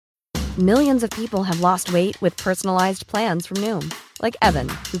Millions of people have lost weight with personalized plans from Noom. Like Evan,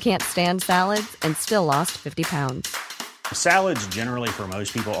 who can't stand salads and still lost 50 pounds. Salads generally for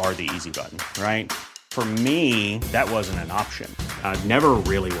most people are the easy button, right? For me, that wasn't an option. I never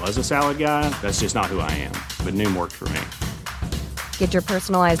really was a salad guy. That's just not who I am. But Noom worked for me. Get your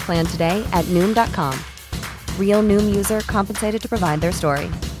personalized plan today at Noom.com. Real Noom user compensated to provide their story.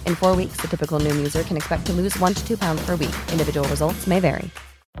 In 4 weeks, the typical Noom user can expect to lose 1 to 2 pounds per week. Individual results may vary.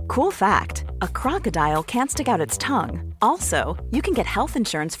 Cool fact, a crocodile can't stick out its tongue. Also, you can get health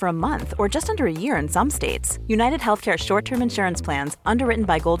insurance for a month or just under a year in some states. United Healthcare short-term insurance plans, underwritten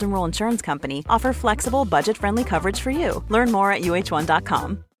by Golden Rule Insurance Company, offer flexible, budget-friendly coverage for you. Learn more at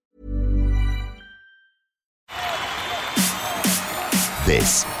uh1.com.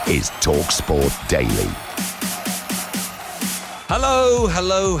 This is TalkSport Daily.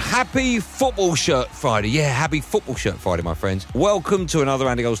 Hello, happy Football Shirt Friday. Yeah, happy Football Shirt Friday, my friends. Welcome to another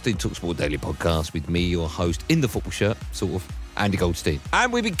Andy Goldstein TalkSport Daily podcast with me, your host, in the football shirt, sort of, Andy Goldstein.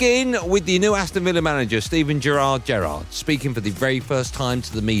 And we begin with the new Aston Villa manager, Steven Gerrard, speaking for the very first time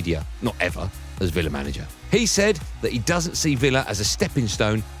to the media, not ever, as Villa manager. He said that he doesn't see Villa as a stepping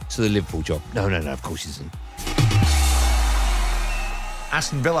stone to the Liverpool job. No, of course he doesn't.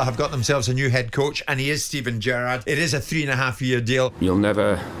 Aston Villa have got themselves a new head coach, and he is Steven Gerrard. It is a 3.5-year deal. You'll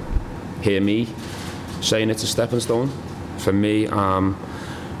never hear me saying it's a stepping stone. For me, I'm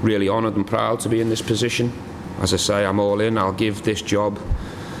really honoured and proud to be in this position. As I say, I'm all in. I'll give this job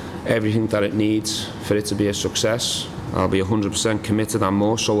everything that it needs for it to be a success. I'll be 100% committed, and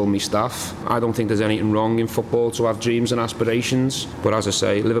more so will my staff. I don't think there's anything wrong in football to have dreams and aspirations, but as I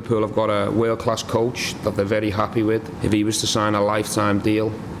say, Liverpool have got a world-class coach that they're very happy with. If he was to sign a lifetime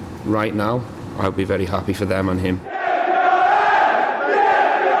deal right now, I'd be very happy for them and him.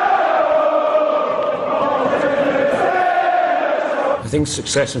 I think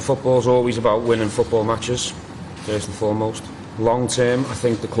success in football is always about winning football matches, first and foremost. Long term, I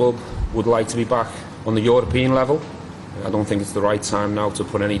think the club would like to be back on the European level. I don't think it's the right time now to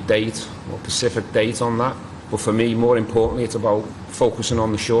put any date or specific date on that. But for me, more importantly, it's about focusing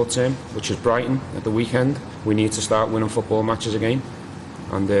on the short term, which is Brighton at the weekend. We need to start winning football matches again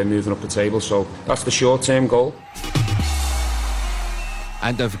and moving up the table. So that's the short term goal.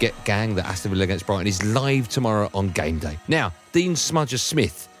 And don't forget, gang, that Aston Villa against Brighton is live tomorrow on game day. Now, Dean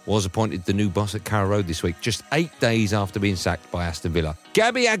Smudger-Smith was appointed the new boss at Carrow Road this week, just 8 days after being sacked by Aston Villa.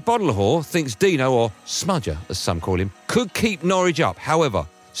 Gabby Agbodlahor thinks Dino, or Smudger as some call him, could keep Norwich up. However,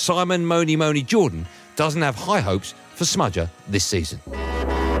 Simon Moni Jordan doesn't have high hopes for Smudger this season.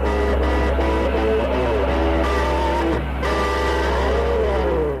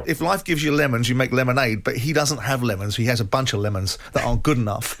 If life gives you lemons, you make lemonade, but he doesn't have lemons. He has a bunch of lemons that aren't good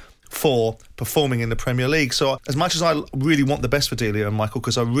enough for performing in the Premier League. So as much as I really want the best for Delia and Michael,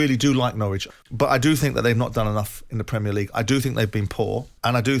 because I really do like Norwich, but I do think that they've not done enough in the Premier League. I do think they've been poor,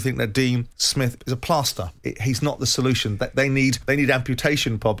 and I do think that Dean Smith is a plaster. He's not the solution. That they need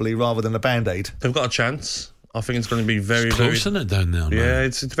amputation probably rather than a Band-Aid. They've got a chance. I think it's going to be very close, isn't it, down there? Yeah,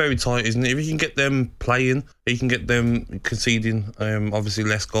 it's very tight, isn't it? If you can get them playing, you can get them conceding, obviously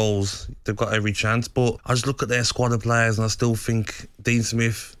less goals, they've got every chance. But I just look at their squad of players and I still think Dean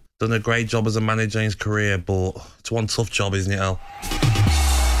Smith done a great job as a manager in his career, but it's one tough job, isn't it, Al?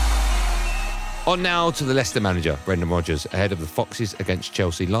 On now to the Leicester manager, Brendan Rodgers, ahead of the Foxes against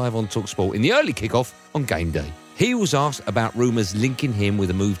Chelsea, live on TalkSport in the early kick-off on game day. He was asked about rumours linking him with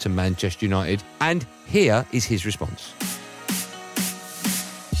a move to Manchester United, and here is his response.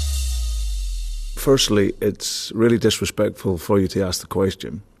 Firstly, it's really disrespectful for you to ask the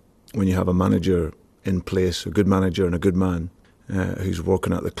question when you have a manager in place, a good manager and a good man who's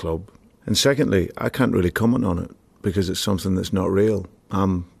working at the club. And secondly, I can't really comment on it because it's something that's not real.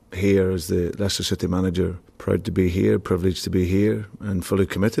 I'm here as the Leicester City manager, proud to be here, privileged to be here, and fully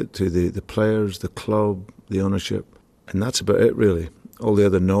committed to the players, the club, the ownership. And that's about it, really. All the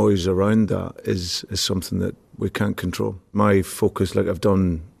other noise around that is something that we can't control. My focus, like I've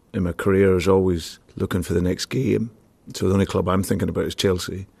done in my career, is always looking for the next game. So the only club I'm thinking about is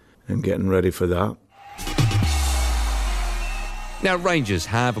Chelsea and getting ready for that. Now, Rangers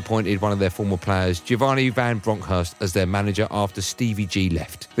have appointed one of their former players, Giovanni Van Bronckhorst, as their manager after Stevie G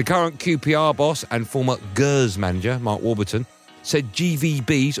left. The current QPR boss and former Gers manager, Mark Warburton, said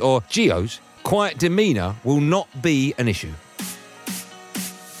GVB's or Gio's quiet demeanour will not be an issue.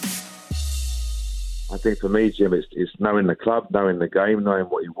 I think for me, Jim, it's knowing the club, knowing the game, knowing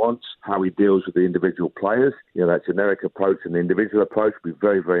what he wants, how he deals with the individual players. That generic approach and the individual approach will be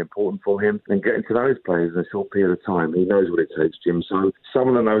very, very important for him. And getting to know his players in a short period of time. He knows what it takes, Jim. So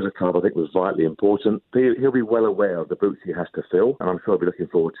someone that knows the club, I think, was vitally important. He'll be well aware of the boots he has to fill, and I'm sure he'll be looking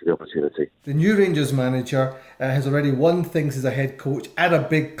forward to the opportunity. The new Rangers manager has already won things as a head coach at a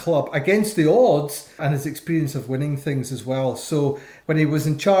big club against the odds, and his experience of winning things as well. So when he was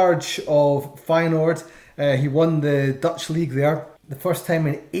in charge of Feyenoord, he won the Dutch league there. The first time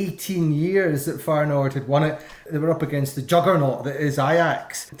in 18 years that Feyenoord had won it. They were up against the juggernaut that is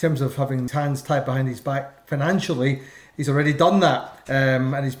Ajax. In terms of having his hands tied behind his back financially, he's already done that.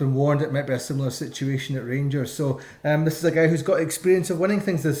 And he's been warned it might be a similar situation at Rangers. So this is a guy who's got experience of winning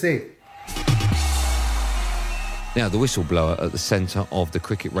things, they say. Now, the whistleblower at the centre of the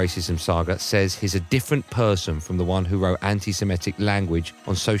cricket racism saga says he's a different person from the one who wrote anti-Semitic language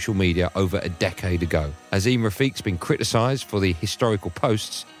on social media over a decade ago. Azim Rafiq's been criticised for the historical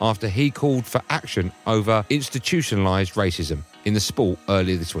posts after he called for action over institutionalised racism in the sport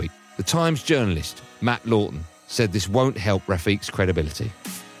earlier this week. The Times journalist, Matt Lawton, said this won't help Rafiq's credibility.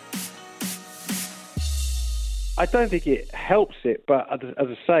 I don't think it helps it, but as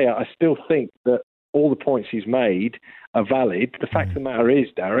I say, I still think that all the points he's made are valid. The fact of the matter is,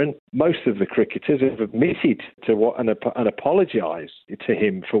 Darren, most of the cricketers have admitted to what and apologised to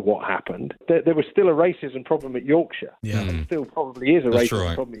him for what happened. There was still a racism problem at Yorkshire. Yeah. There still probably is a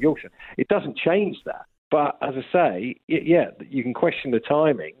racism problem at Yorkshire. It doesn't change that. But as I say, you can question the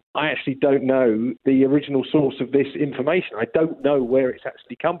timing. I actually don't know the original source of this information. I don't know where it's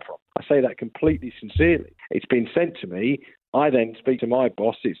actually come from. I say that completely sincerely. It's been sent to me. I then speak to my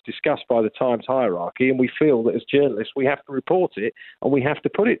boss. It's discussed by the Times hierarchy, and we feel that as journalists we have to report it and we have to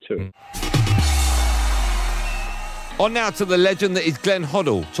put it to him. On now to the legend that is Glenn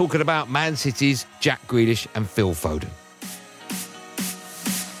Hoddle, talking about Man City's Jack Grealish and Phil Foden.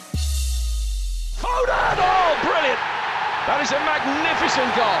 Foden! Oh, brilliant! That is a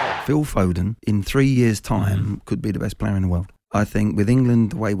magnificent goal. Phil Foden, in 3 years' time, could be the best player in the world. I think with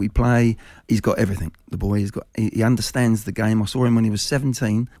England, the way we play, he's got everything. The boy, he understands the game. I saw him when he was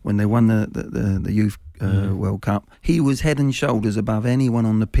 17, when they won the Youth World Cup. He was head and shoulders above anyone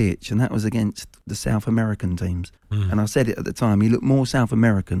on the pitch, and that was against the South American teams. And I said it at the time, he looked more South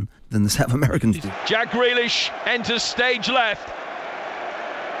American than the South Americans did. Jack Grealish enters stage left.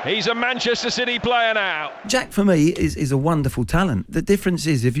 He's a Manchester City player now. Jack, for me, is a wonderful talent. The difference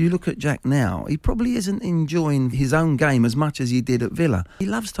is, if you look at Jack now, he probably isn't enjoying his own game as much as he did at Villa. He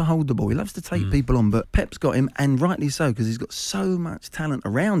loves to hold the ball. He loves to take people on, but Pep's got him, and rightly so, because he's got so much talent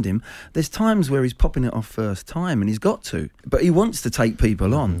around him. There's times where he's popping it off first time, and he's got to. But he wants to take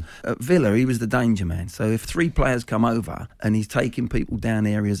people on. At Villa, he was the danger man. So if 3 players come over, and he's taking people down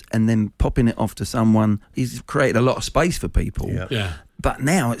areas and then popping it off to someone, he's created a lot of space for people. Yeah. But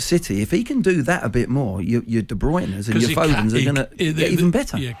now at City, if he can do that a bit more, your De Bruyne's and your Fodens are going to get even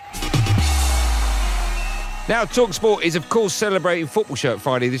better. Yeah. Now, TalkSport is, of course, celebrating Football Shirt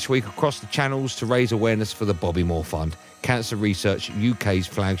Friday this week across the channels to raise awareness for the Bobby Moore Fund, Cancer Research UK's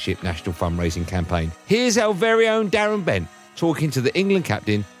flagship national fundraising campaign. Here's our very own Darren Bent talking to the England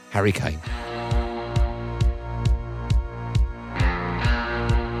captain, Harry Kane.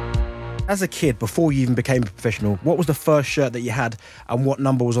 As a kid, before you even became a professional, what was the first shirt that you had and what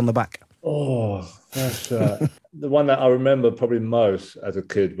number was on the back? Oh, first shirt. The one that I remember probably most as a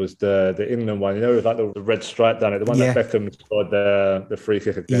kid was the England one. You know, with like the red stripe down it, the one that Beckham scored the free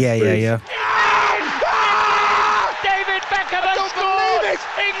kick against Greece. Yeah. David Beckham has scored!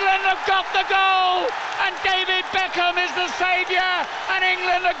 England have got the goal! And David Beckham is the saviour! And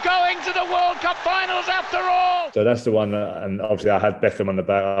England are going to the World Cup finals after all! So that's the one, and obviously I had Beckham on the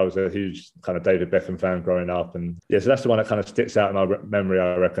back. I was a huge kind of David Beckham fan growing up. And yeah, so that's the one that kind of sticks out in my memory,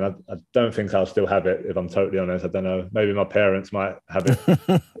 I reckon. I don't think I'll still have it, if I'm totally honest. I don't know. Maybe my parents might have it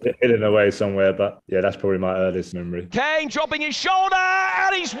hidden away somewhere. But yeah, that's probably my earliest memory. Kane dropping his shoulder,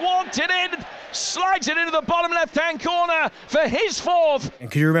 and he's walked it in, slides it into the bottom left-hand corner for his fourth. And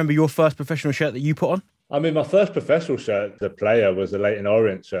can you remember your first professional shirt that you put on? I mean, my first professional shirt, the player, was the Leyton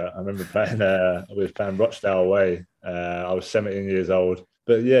Orient shirt. I remember playing Rochdale away. I was 17 years old.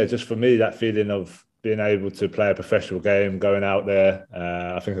 But yeah, just for me, that feeling of being able to play a professional game, going out there.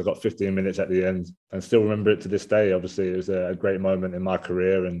 I think I got 15 minutes at the end and still remember it to this day. Obviously, it was a great moment in my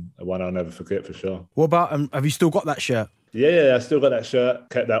career and one I'll never forget for sure. What about, have you still got that shirt? Yeah, I still got that shirt,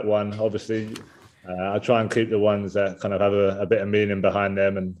 kept that one. Obviously, I try and keep the ones that kind of have a bit of meaning behind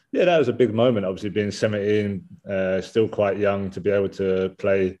them. And yeah, that was a big moment. Obviously, being 17, still quite young to be able to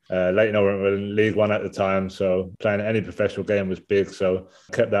play Leyton Orient in League One at the time. So playing any professional game was big. So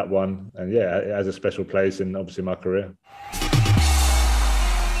kept that one. And yeah, it has a special place in obviously my career.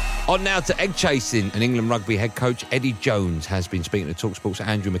 On now to egg chasing. And England rugby head coach Eddie Jones has been speaking to TalkSport's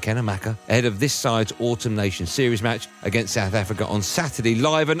Andrew McKenna-Macca ahead of this side's Autumn Nation Series match against South Africa on Saturday,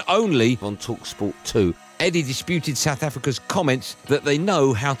 live and only on TalkSport 2. Eddie disputed South Africa's comments that they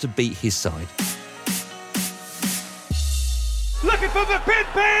know how to beat his side. Looking for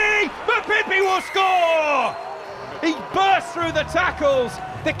Mapimpi! Mapimpi will score! He burst through the tackles.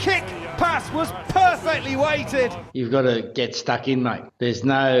 The kick pass was perfectly weighted. You've got to get stuck in, mate. There's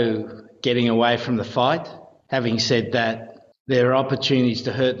no getting away from the fight. Having said that, there are opportunities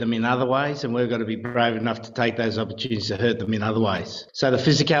to hurt them in other ways, and we've got to be brave enough to take those opportunities to hurt them in other ways. So the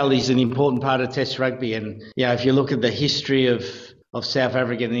physicality is an important part of Test rugby, and if you look at the history of South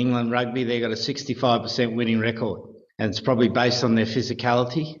Africa and England rugby, they've got a 65% winning record, and it's probably based on their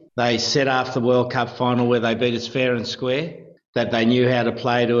physicality. They said after the World Cup final where they beat us fair and square that they knew how to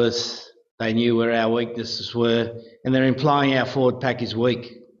play to us, they knew where our weaknesses were, and they're implying our forward pack is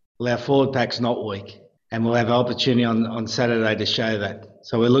weak. Well, our forward pack's not weak, and we'll have an opportunity on Saturday to show that.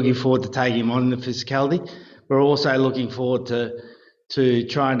 So we're looking forward to taking him on in the physicality. We're also looking forward to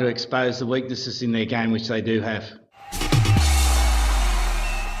trying to expose the weaknesses in their game, which they do have.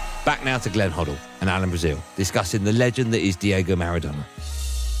 Back now to Glenn Hoddle and Alan Brazil, discussing the legend that is Diego Maradona.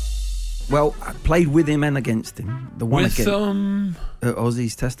 Well, I played with him and against him. The one with against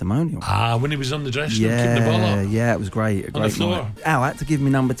Aussie's testimonial. When he was on the dressing room, keeping the ball up. Yeah, it was great. A on great the floor. night. Al had to give me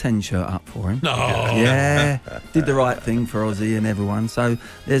number 10 shirt up for him. No. Yeah, did the right thing for Aussie and everyone. So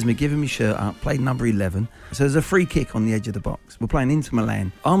there's me giving me shirt up, played number 11. So there's a free kick on the edge of the box. We're playing Inter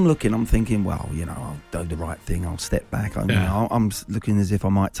Milan. I'm thinking, well, I'll do the right thing. I'll step back. I'm looking as if I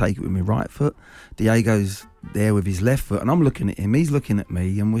might take it with my right foot. Diego's there with his left foot, and I'm looking at him, he's looking at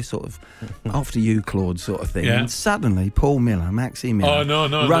me, and we're sort of after you, Claude, sort of thing. Yeah. And suddenly Paul Miller, Maxi Miller,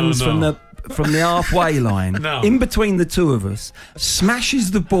 no, runs from the halfway line, in between the two of us, smashes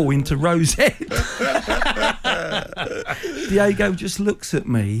the ball into Rose's head. Diego just looks at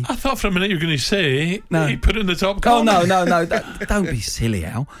me. I thought for a minute you were going to say he put it in the top corner. corner. No, don't be silly,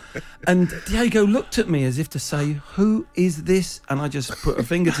 Al. And Diego looked at me as if to say, who is this? And I just put a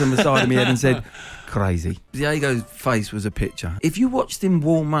finger to the side of my head and said, crazy. Diego's face was a picture. If you watched him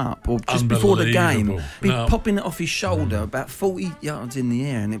warm up or just before the game, be popping it off his shoulder about 40 yards in the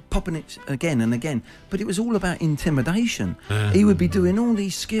air and then popping it again and again. But it was all about intimidation. He would be doing all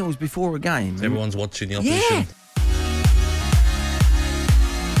these skills before a game. Everyone's watching the opposition. Yeah.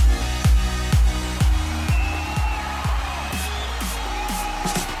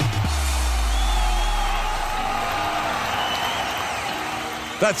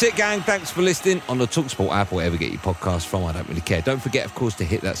 That's it, gang. Thanks for listening on the TalkSport app or wherever you get your podcasts from. I don't really care. Don't forget, of course, to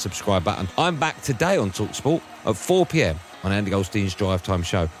hit that subscribe button. I'm back today on TalkSport at 4 p.m. on Andy Goldstein's Drive Time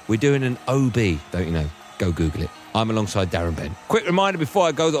show. We're doing an OB, don't you know? Go Google it. I'm alongside Darren Bent. Quick reminder before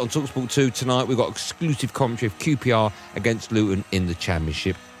I go that on TalkSport 2 tonight, we've got exclusive commentary of QPR against Luton in the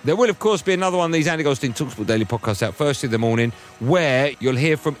Championship. There will, of course, be another one of these Andy Goldstein TalkSport Daily podcasts out first in the morning, where you'll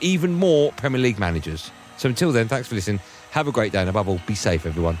hear from even more Premier League managers. So until then, thanks for listening. Have a great day, and above all, be safe,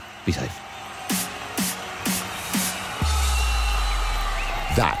 everyone. Be safe.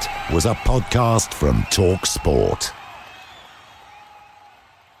 That was a podcast from TalkSport.